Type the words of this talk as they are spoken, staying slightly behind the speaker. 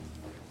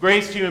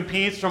Grace to you and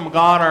peace from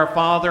God our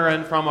Father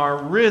and from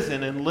our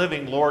risen and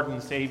living Lord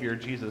and Savior,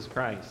 Jesus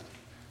Christ.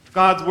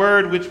 God's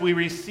word, which we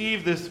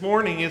received this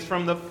morning, is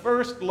from the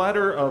first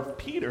letter of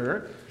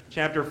Peter,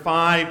 chapter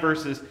 5,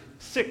 verses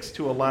 6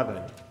 to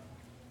 11.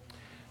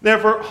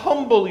 Therefore,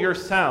 humble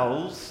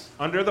yourselves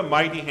under the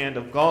mighty hand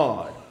of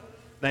God,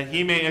 that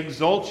he may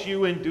exalt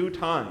you in due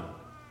time,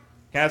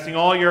 casting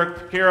all your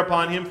care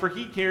upon him, for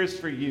he cares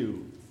for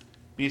you.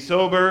 Be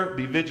sober,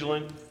 be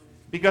vigilant,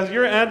 because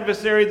your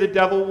adversary the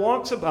devil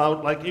walks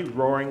about like a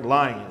roaring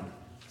lion,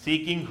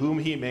 seeking whom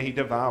he may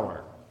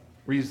devour.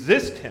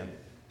 Resist him,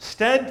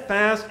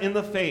 steadfast in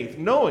the faith,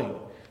 knowing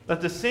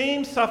that the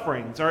same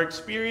sufferings are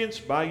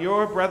experienced by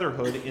your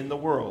brotherhood in the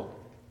world.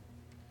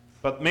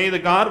 But may the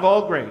God of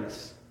all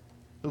grace,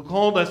 who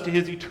called us to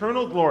his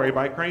eternal glory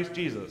by Christ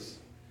Jesus,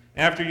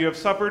 after you have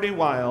suffered a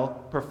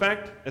while,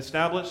 perfect,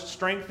 establish,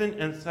 strengthen,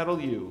 and settle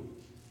you.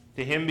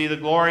 To him be the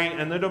glory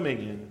and the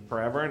dominion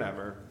forever and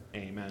ever.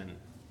 Amen.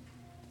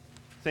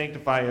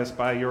 Sanctify us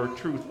by your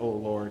truth, O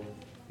Lord.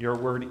 Your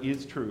word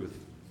is truth.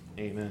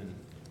 Amen.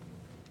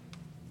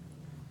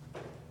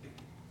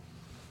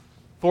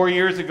 4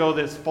 years ago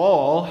this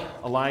fall,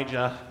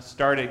 Elijah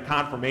started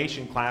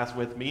confirmation class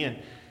with me, and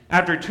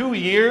after 2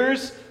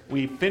 years,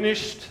 we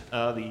finished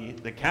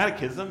the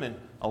catechism, and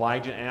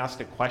Elijah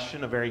asked a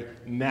question, a very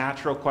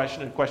natural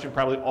question, a question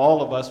probably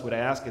all of us would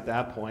ask at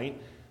that point.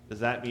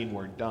 Does that mean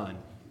we're done?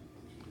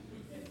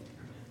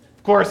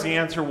 Of course, the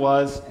answer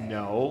was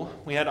no.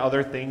 We had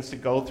other things to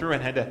go through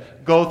and had to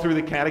go through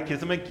the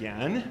catechism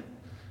again.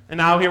 And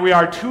now here we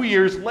are 2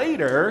 years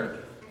later,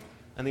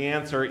 and the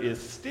answer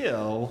is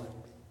still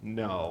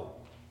no.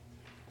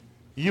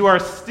 You are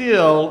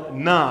still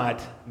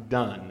not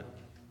done.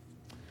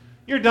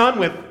 You're done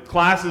with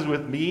classes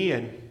with me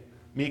and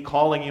me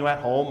calling you at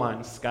home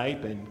on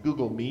Skype and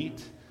Google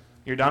Meet.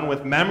 You're done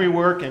with memory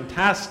work and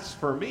tests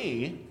for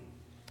me.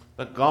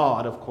 But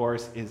God, of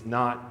course, is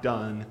not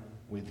done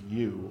with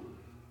you.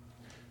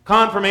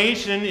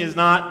 Confirmation is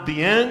not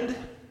the end.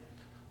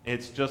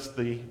 It's just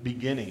the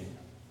beginning.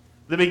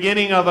 The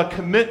beginning of a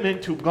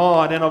commitment to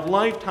God and of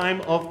lifetime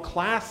of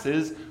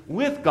classes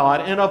with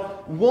God and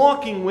of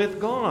walking with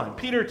God.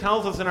 Peter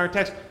tells us in our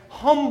text,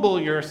 humble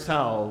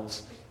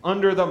yourselves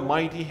under the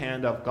mighty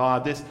hand of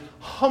God. This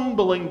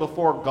humbling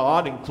before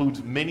God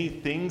includes many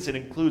things. It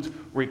includes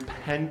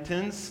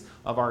repentance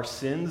of our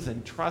sins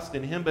and trust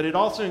in him, but it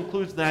also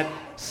includes that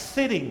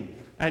sitting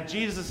at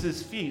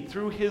Jesus' feet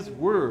through his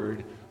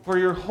word for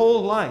your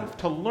whole life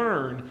to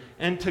learn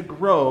and to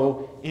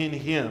grow in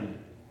him.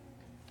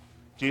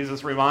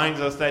 Jesus reminds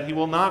us that he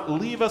will not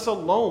leave us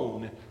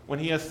alone when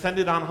he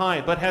ascended on high,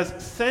 but has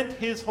sent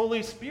his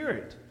Holy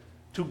Spirit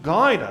to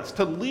guide us,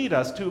 to lead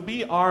us, to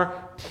be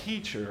our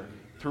teacher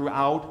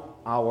throughout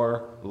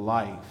our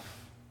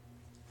life.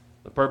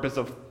 The purpose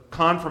of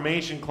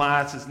confirmation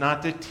class is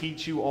not to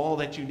teach you all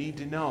that you need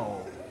to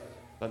know,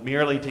 but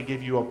merely to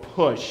give you a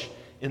push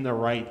in the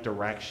right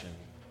direction.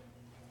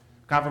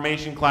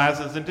 Confirmation class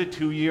isn't a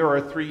 2-year or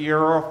a 3-year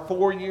or a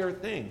 4-year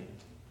thing.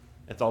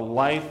 It's a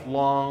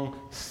lifelong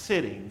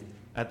sitting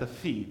at the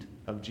feet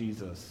of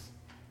Jesus.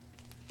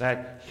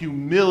 That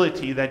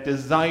humility that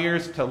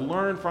desires to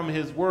learn from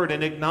his word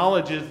and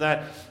acknowledges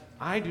that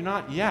I do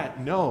not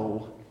yet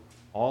know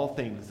all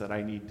things that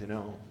I need to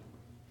know.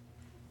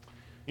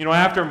 You know,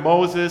 after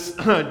Moses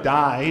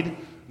died,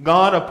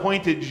 God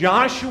appointed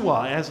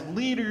Joshua as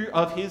leader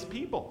of his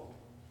people.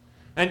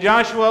 And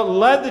Joshua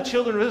led the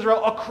children of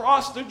Israel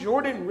across the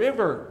Jordan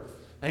River.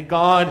 And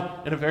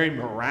God, in a very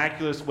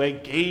miraculous way,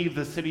 gave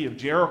the city of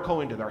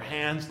Jericho into their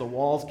hands. The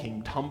walls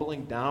came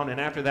tumbling down.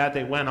 And after that,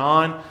 they went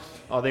on.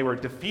 They were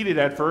defeated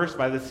at first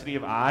by the city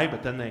of Ai,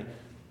 but then they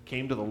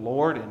came to the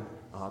Lord, and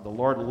the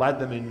Lord led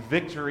them in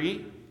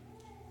victory.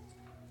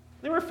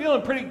 They were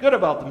feeling pretty good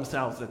about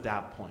themselves at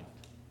that point.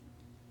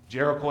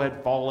 Jericho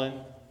had fallen.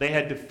 They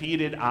had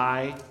defeated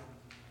Ai.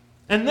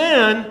 And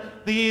then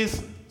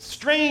these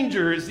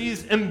strangers,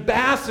 these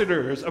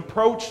ambassadors,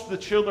 approached the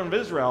children of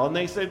Israel, and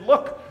they said,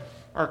 look,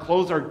 our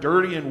clothes are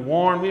dirty and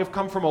worn. We have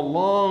come from a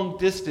long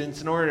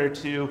distance in order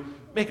to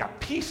make a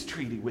peace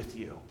treaty with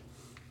you.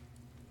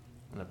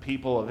 And the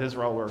people of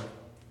Israel were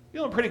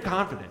feeling pretty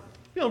confident,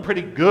 feeling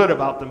pretty good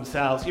about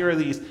themselves. Here are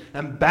these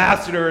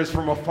ambassadors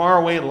from a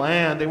faraway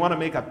land. They want to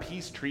make a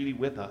peace treaty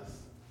with us.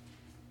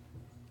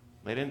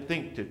 They didn't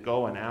think to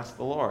go and ask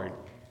the Lord.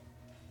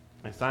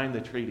 They signed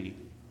the treaty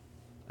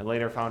and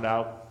later found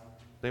out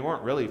they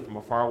weren't really from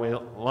a faraway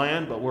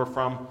land, but were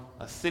from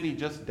a city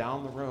just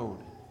down the road.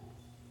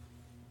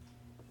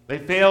 They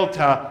failed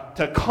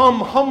to come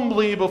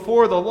humbly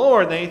before the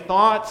Lord. They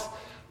thought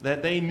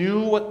that they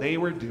knew what they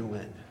were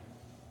doing.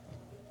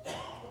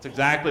 It's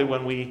exactly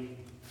when we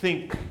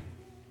think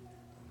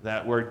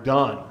that we're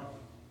done.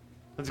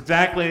 It's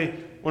exactly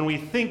when we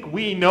think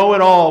we know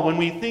it all, when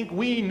we think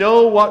we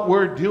know what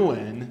we're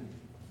doing,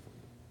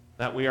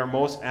 that we are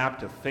most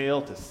apt to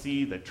fail to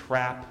see the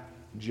trap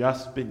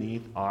just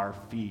beneath our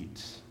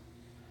feet.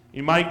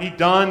 You might be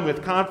done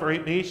with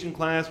confirmation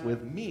class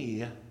with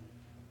me,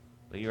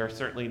 but you are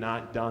certainly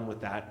not done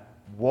with that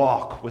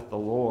walk with the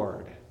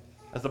Lord.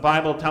 As the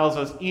Bible tells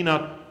us,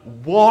 Enoch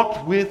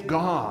walked with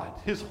God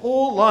his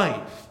whole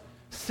life,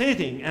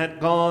 sitting at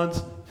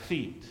God's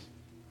feet.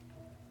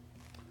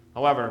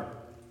 However,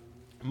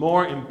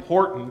 more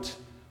important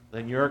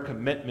than your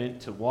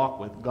commitment to walk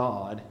with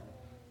God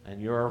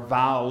and your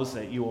vows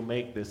that you will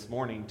make this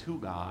morning to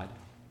God,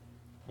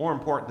 more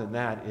important than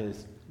that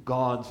is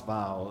God's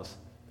vows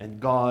and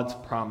God's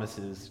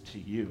promises to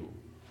you.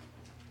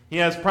 He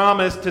has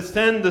promised to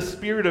send the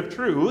Spirit of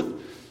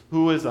truth,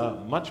 who is a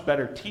much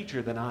better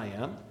teacher than I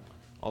am,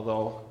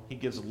 although he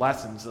gives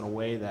lessons in a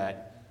way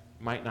that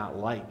you might not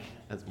like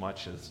as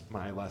much as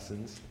my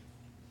lessons.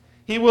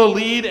 He will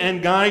lead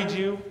and guide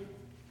you.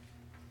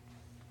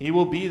 He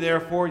will be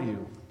there for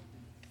you.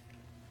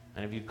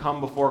 And if you come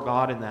before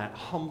God in that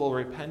humble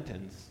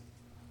repentance,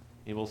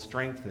 he will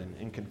strengthen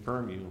and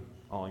confirm you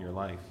all your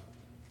life.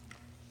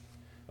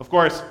 Of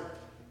course,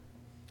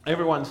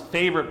 everyone's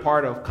favorite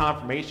part of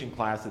confirmation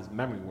class is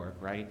memory work,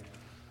 right?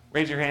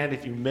 Raise your hand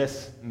if you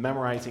miss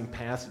memorizing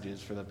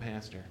passages for the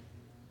pastor.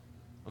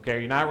 Okay, are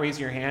you not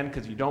raising your hand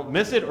because you don't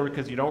miss it or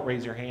because you don't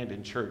raise your hand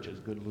in church as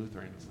good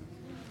Lutherans?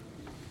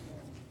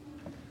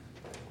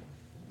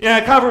 Yeah,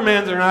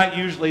 confirmands are not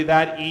usually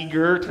that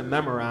eager to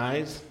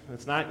memorize.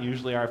 It's not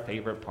usually our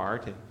favorite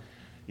part. And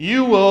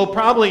you will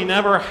probably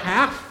never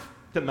have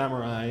to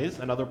memorize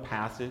another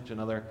passage,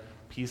 another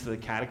piece of the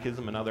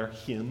catechism, another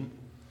hymn.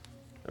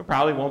 There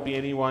probably won't be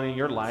anyone in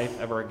your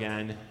life ever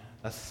again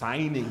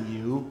assigning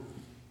you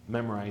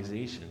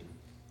memorization.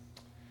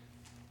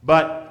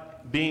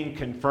 But being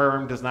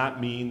confirmed does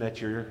not mean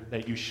that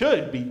you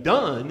should be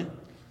done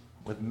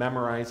with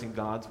memorizing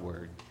God's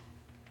word.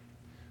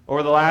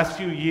 Over the last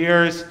few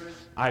years,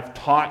 I've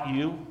taught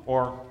you,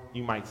 or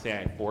you might say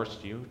I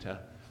forced you, to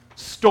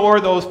store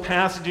those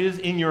passages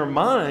in your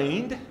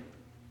mind.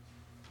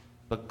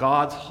 But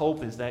God's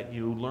hope is that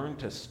you learn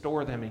to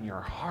store them in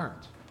your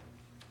heart.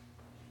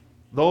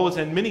 Those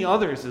and many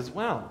others as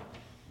well.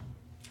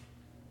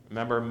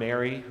 Remember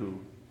Mary, who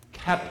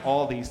kept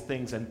all these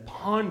things and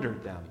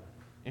pondered them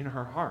in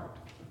her heart.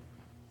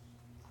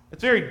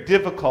 It's very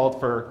difficult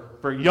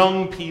for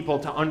young people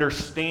to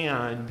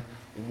understand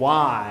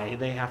why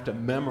they have to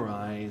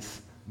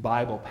memorize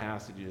Bible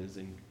passages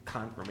and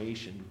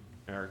confirmation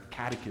or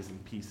catechism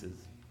pieces.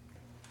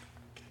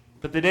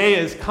 But the day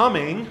is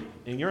coming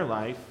in your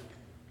life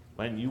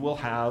when you will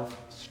have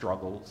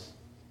struggles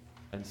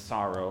and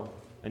sorrow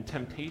and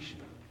temptation.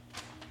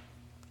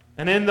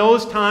 And in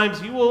those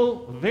times, you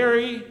will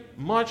very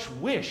much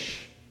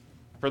wish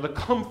for the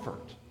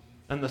comfort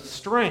and the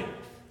strength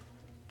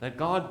that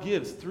God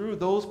gives through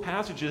those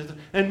passages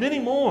and many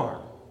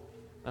more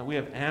that we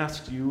have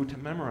asked you to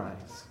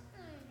memorize.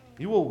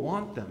 You will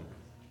want them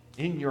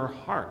in your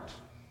heart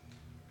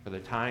for the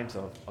times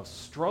of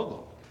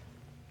struggle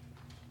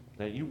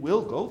that you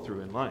will go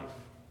through in life.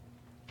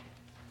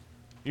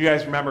 You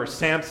guys remember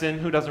Samson?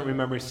 Who doesn't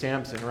remember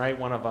Samson, right?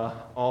 One of our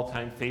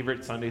all-time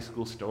favorite Sunday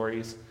school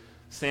stories.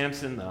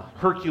 Samson, the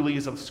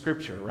Hercules of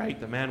Scripture,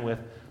 right? The man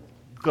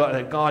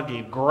that God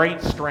gave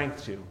great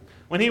strength to.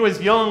 When he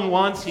was young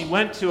once, he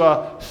went to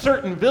a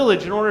certain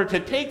village in order to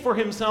take for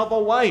himself a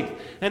wife.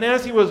 And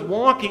as he was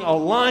walking, a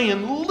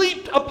lion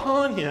leaped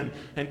upon him.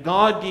 And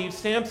God gave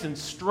Samson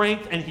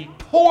strength, and he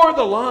tore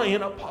the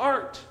lion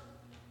apart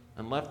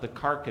and left the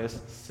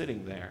carcass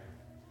sitting there.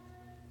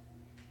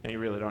 And you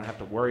really don't have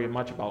to worry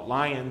much about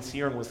lions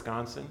here in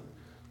Wisconsin,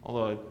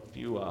 although a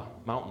few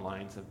mountain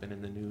lions have been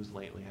in the news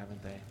lately,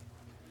 haven't they?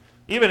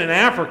 Even in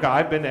Africa,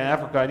 I've been to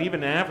Africa, and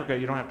even in Africa,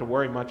 you don't have to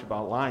worry much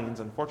about lions.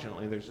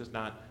 Unfortunately, there's just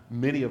not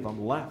many of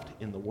them left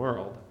in the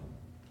world.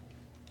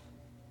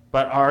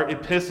 But our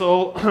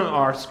epistle,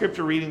 our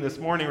scripture reading this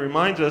morning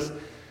reminds us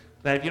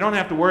that if you don't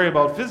have to worry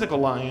about physical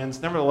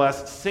lions,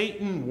 nevertheless,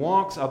 Satan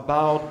walks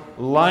about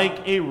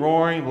like a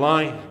roaring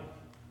lion,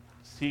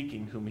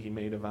 seeking whom he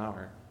may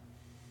devour.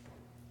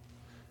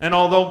 And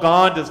although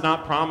God does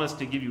not promise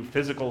to give you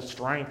physical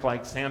strength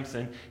like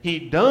Samson, he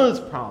does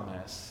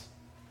promise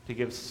to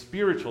give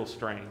spiritual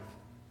strength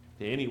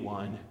to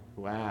anyone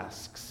who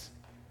asks.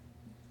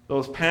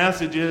 Those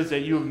passages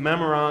that you have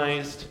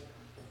memorized,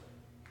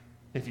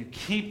 if you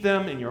keep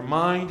them in your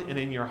mind and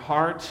in your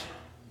heart,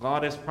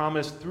 God has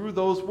promised through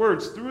those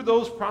words, through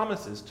those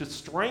promises, to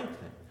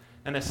strengthen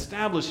and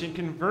establish and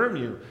confirm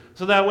you,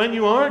 so that when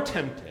you are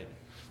tempted,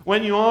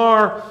 when you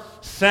are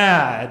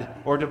sad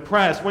or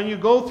depressed, when you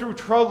go through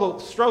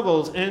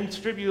struggles and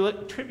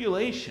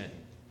tribulation,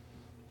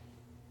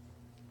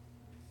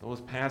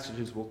 those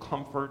passages will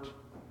comfort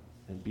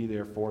and be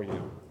there for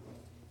you.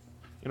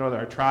 You know,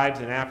 there are tribes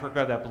in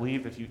Africa that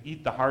believe if you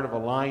eat the heart of a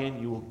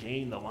lion, you will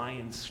gain the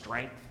lion's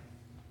strength.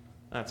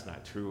 That's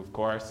not true, of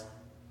course.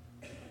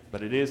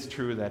 But it is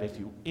true that if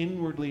you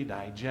inwardly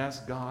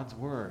digest God's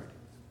word,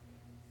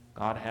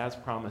 God has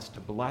promised to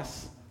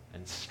bless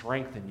and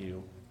strengthen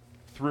you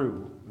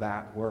through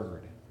that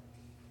word.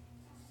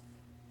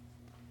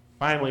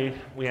 Finally,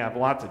 we have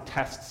lots of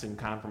tests in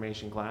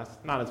confirmation class.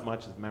 Not as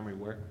much as memory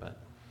work, but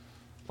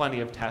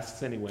plenty of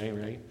tests anyway,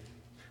 right?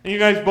 And you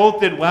guys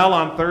both did well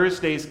on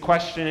Thursday's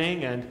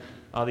questioning and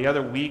the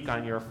other week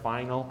on your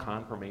final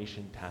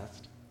confirmation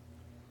test.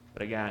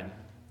 But again,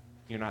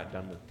 you're not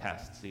done with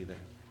tests either.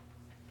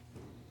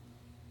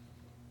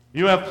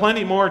 You have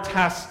plenty more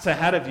tests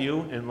ahead of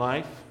you in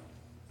life.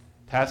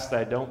 Tests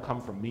that don't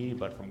come from me,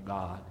 but from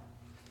God.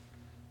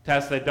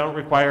 Tests that don't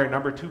require a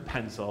number 2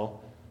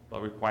 pencil,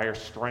 but require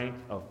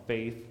strength of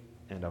faith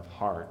and of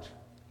heart.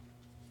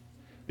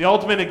 The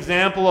ultimate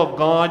example of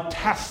God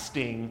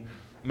testing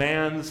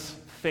man's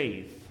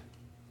faith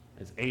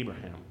is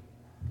Abraham,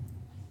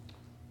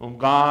 whom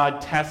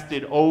God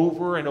tested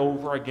over and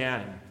over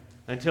again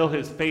until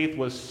his faith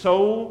was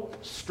so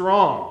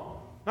strong.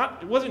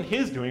 It wasn't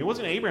his doing, it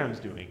wasn't Abraham's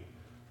doing,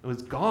 it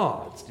was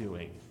God's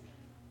doing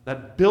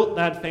that built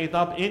that faith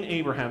up in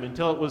Abraham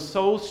until it was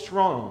so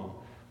strong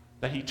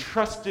that he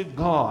trusted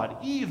God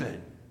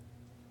even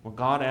when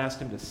God asked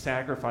him to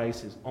sacrifice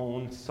his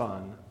own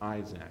son,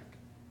 Isaac.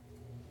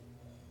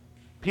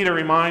 Peter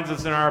reminds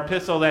us in our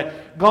epistle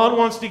that God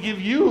wants to give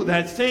you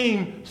that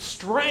same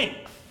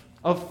strength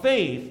of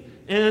faith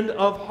and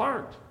of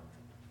heart.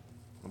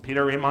 And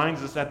Peter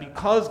reminds us that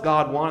because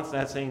God wants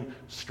that same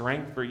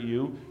strength for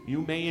you,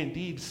 you may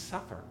indeed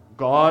suffer.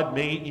 God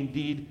may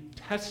indeed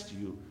test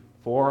you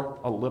for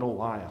a little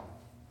while.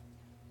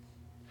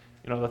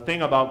 You know, the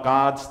thing about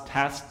God's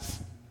tests,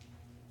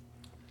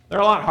 they're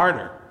a lot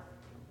harder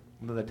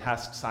than the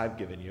tests I've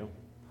given you.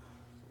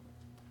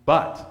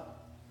 But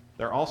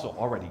they're also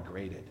already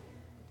graded.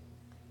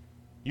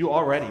 You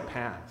already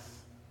pass.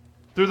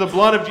 Through the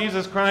blood of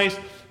Jesus Christ,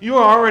 you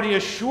are already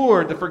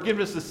assured the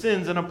forgiveness of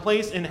sins and a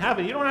place in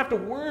heaven. You don't have to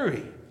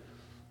worry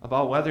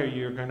about whether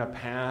you're going to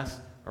pass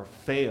or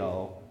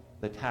fail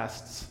the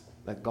tests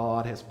that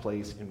God has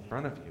placed in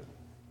front of you.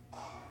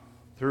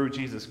 Through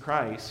Jesus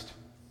Christ,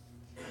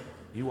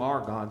 you are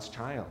God's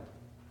child.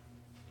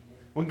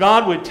 When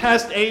God would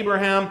test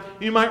Abraham,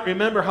 you might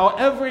remember how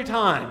every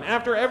time,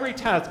 after every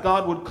test,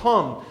 God would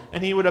come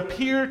and he would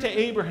appear to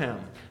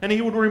Abraham and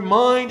he would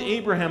remind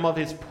Abraham of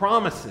his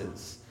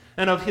promises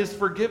and of his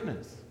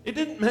forgiveness. It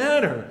didn't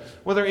matter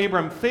whether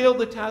Abraham failed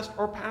the test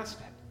or passed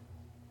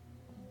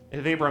it.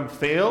 If Abraham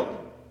failed,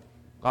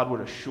 God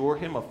would assure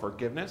him of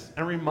forgiveness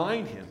and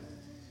remind him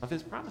of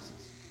his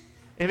promises.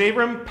 If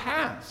Abraham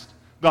passed,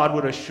 God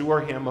would assure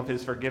him of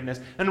his forgiveness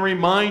and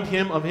remind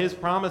him of his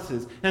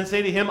promises and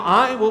say to him,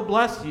 I will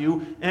bless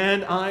you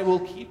and I will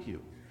keep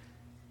you.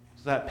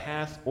 So that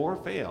pass or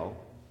fail,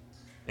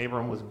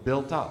 Abram was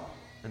built up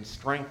and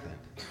strengthened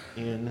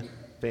in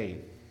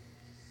faith.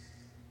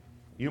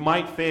 You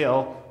might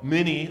fail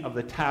many of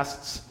the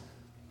tests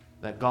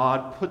that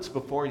God puts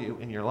before you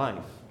in your life,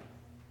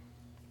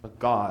 but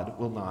God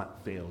will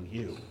not fail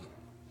you.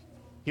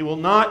 He will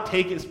not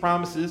take his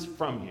promises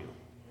from you,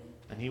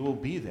 and he will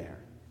be there.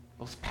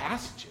 Those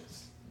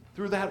passages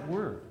through that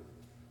word.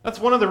 That's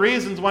one of the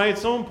reasons why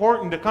it's so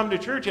important to come to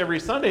church every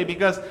Sunday,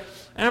 because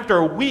after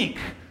a week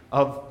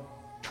of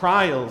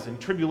trials and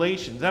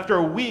tribulations, after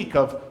a week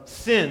of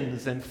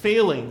sins and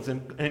failings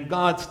and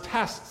God's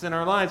tests in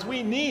our lives,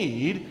 we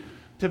need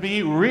to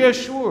be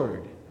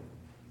reassured,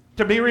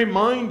 to be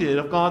reminded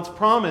of God's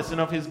promise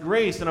and of his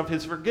grace and of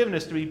his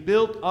forgiveness, to be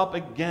built up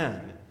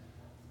again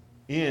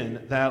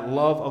in that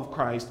love of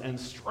Christ and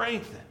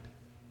strengthened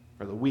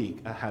for the week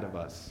ahead of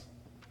us.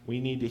 We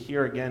need to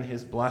hear again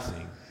his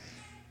blessing.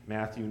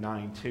 Matthew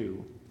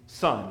 9:2.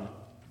 Son,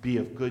 be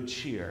of good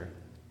cheer.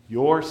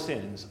 Your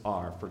sins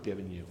are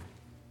forgiven you.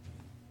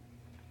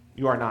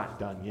 You are not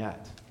done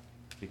yet,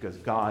 because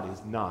God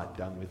is not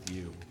done with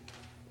you.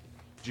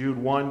 Jude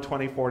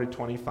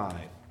 1:24-25.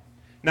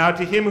 Now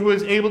to him who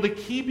is able to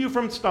keep you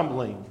from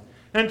stumbling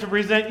and to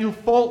present you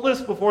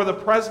faultless before the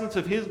presence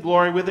of his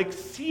glory with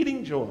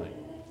exceeding joy,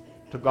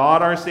 to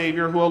God our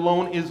Savior, who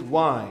alone is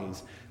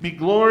wise, be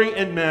glory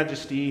and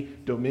majesty,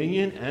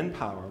 dominion and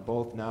power,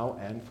 both now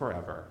and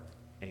forever.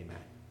 Amen.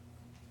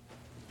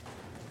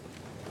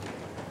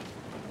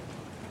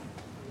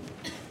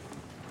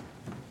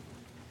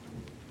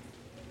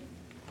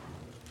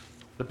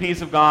 The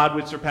peace of God,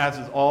 which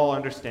surpasses all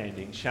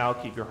understanding, shall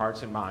keep your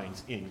hearts and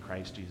minds in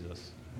Christ Jesus.